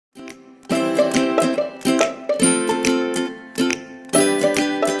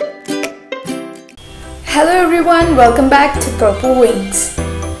Hello everyone, welcome back to Purple Winx.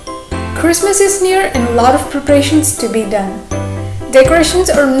 Christmas is near and a lot of preparations to be done. Decorations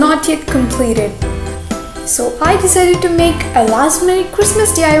are not yet completed. So I decided to make a last minute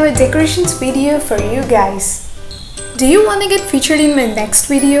Christmas DIY decorations video for you guys. Do you want to get featured in my next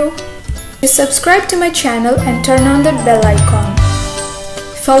video? Just subscribe to my channel and turn on the bell icon.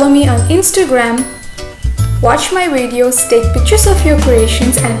 Follow me on Instagram. Watch my videos, take pictures of your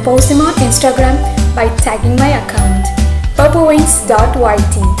creations and post them on Instagram by tagging my account,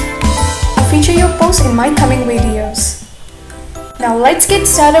 purplewinx.yt. I'll feature your posts in my coming videos. Now let's get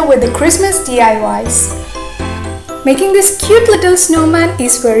started with the Christmas DIYs. Making this cute little snowman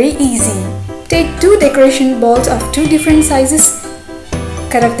is very easy. Take two decoration balls of two different sizes,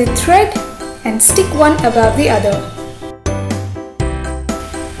 cut off the thread and stick one above the other.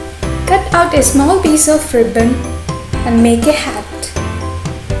 Cut out a small piece of ribbon and make a hat.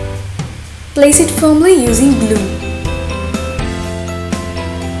 Place it firmly using glue.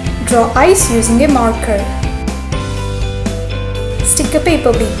 Draw eyes using a marker. Stick a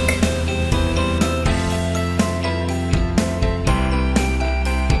paper beak.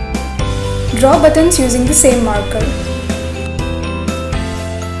 Draw buttons using the same marker.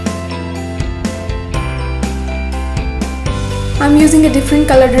 I'm using a different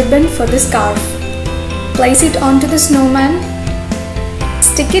colored ribbon for the scarf. Place it onto the snowman.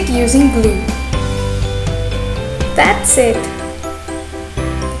 Stick it using glue. That's it.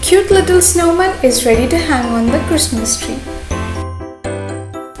 Cute little snowman is ready to hang on the Christmas tree.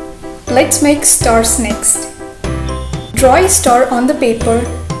 Let's make stars next. Draw a star on the paper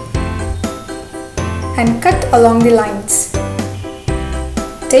and cut along the lines.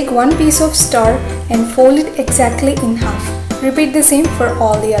 Take one piece of star and fold it exactly in half. Repeat the same for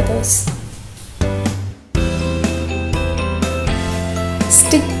all the others.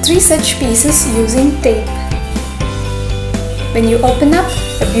 Stick 3 such pieces using tape. When you open up,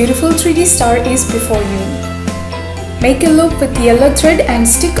 a beautiful 3D star is before you. Make a loop with yellow thread and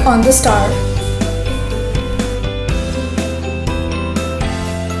stick on the star.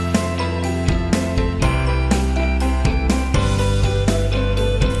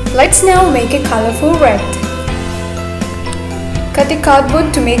 Let's now make a colorful wreath. Cut a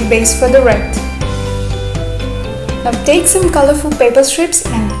cardboard to make base for the wreath. Now take some colorful paper strips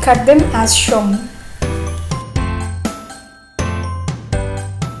and cut them as shown.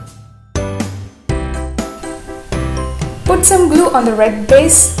 Put some glue on the red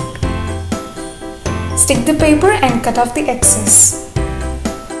base. Stick the paper and cut off the excess.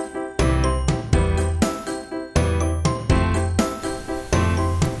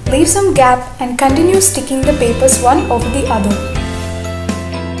 Leave some gap and continue sticking the papers one over the other.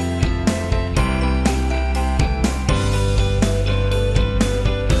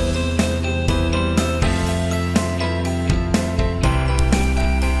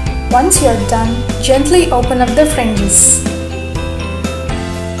 Once you're done, gently open up the fringes.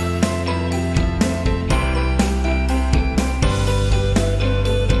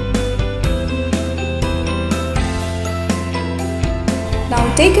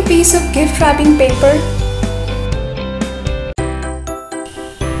 Now take a piece of gift wrapping paper,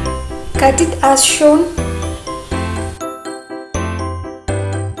 cut it as shown,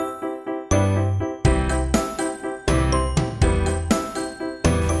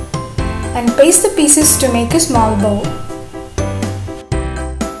 and paste the pieces to make a small bow.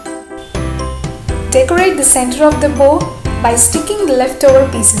 Decorate the center of the bow by sticking the leftover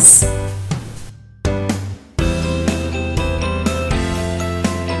pieces.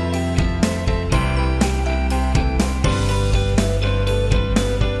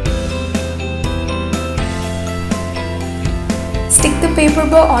 Stick the paper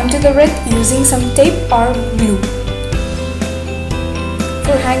bow onto the wreath using some tape or glue.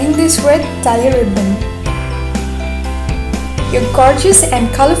 For hanging this wreath, tie a ribbon. Your gorgeous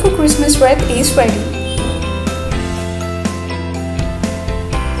and colorful Christmas wreath is ready.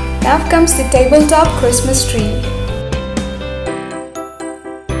 Now comes the tabletop Christmas tree.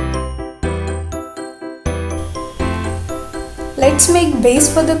 Let's make base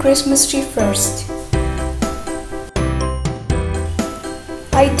for the Christmas tree first.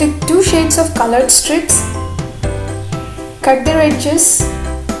 I took 2 shades of colored strips, cut their edges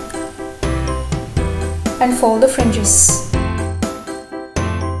and fold the fringes.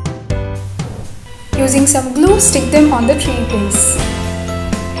 Using some glue, stick them on the tree base.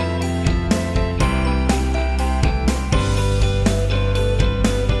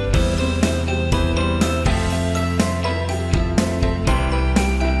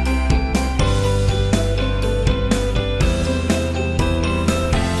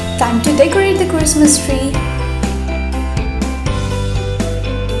 time to decorate the Christmas tree.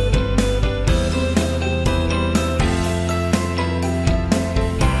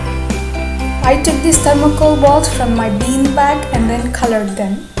 I took these thermocol balls from my bean bag and then colored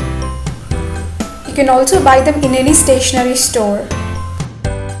them. You can also buy them in any stationery store.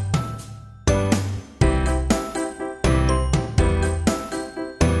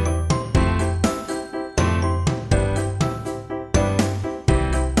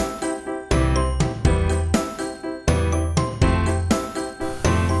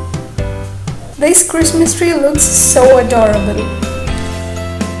 This Christmas tree looks so adorable.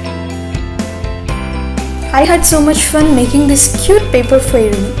 I had so much fun making this cute paper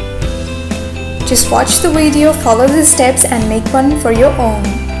fairy. Just watch the video, follow the steps and make one for your own.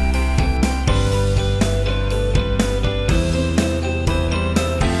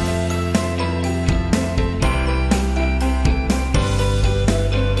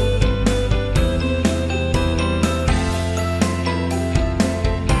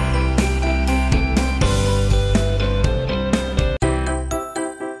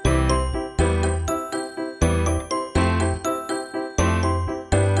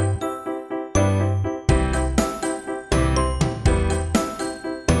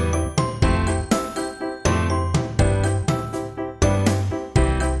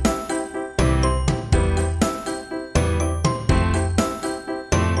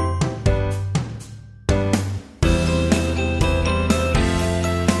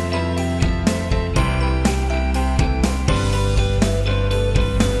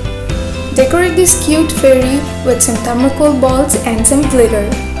 Decorate this cute fairy with some thermocol balls and some glitter.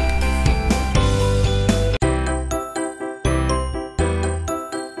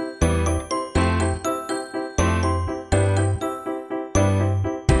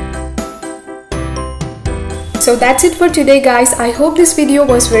 So that's it for today guys. I hope this video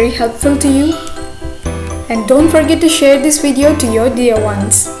was very helpful to you. And don't forget to share this video to your dear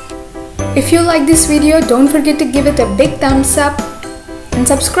ones. If you like this video, don't forget to give it a big thumbs up. And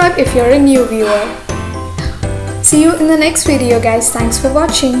subscribe if you're a new viewer. See you in the next video guys. Thanks for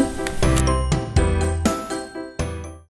watching.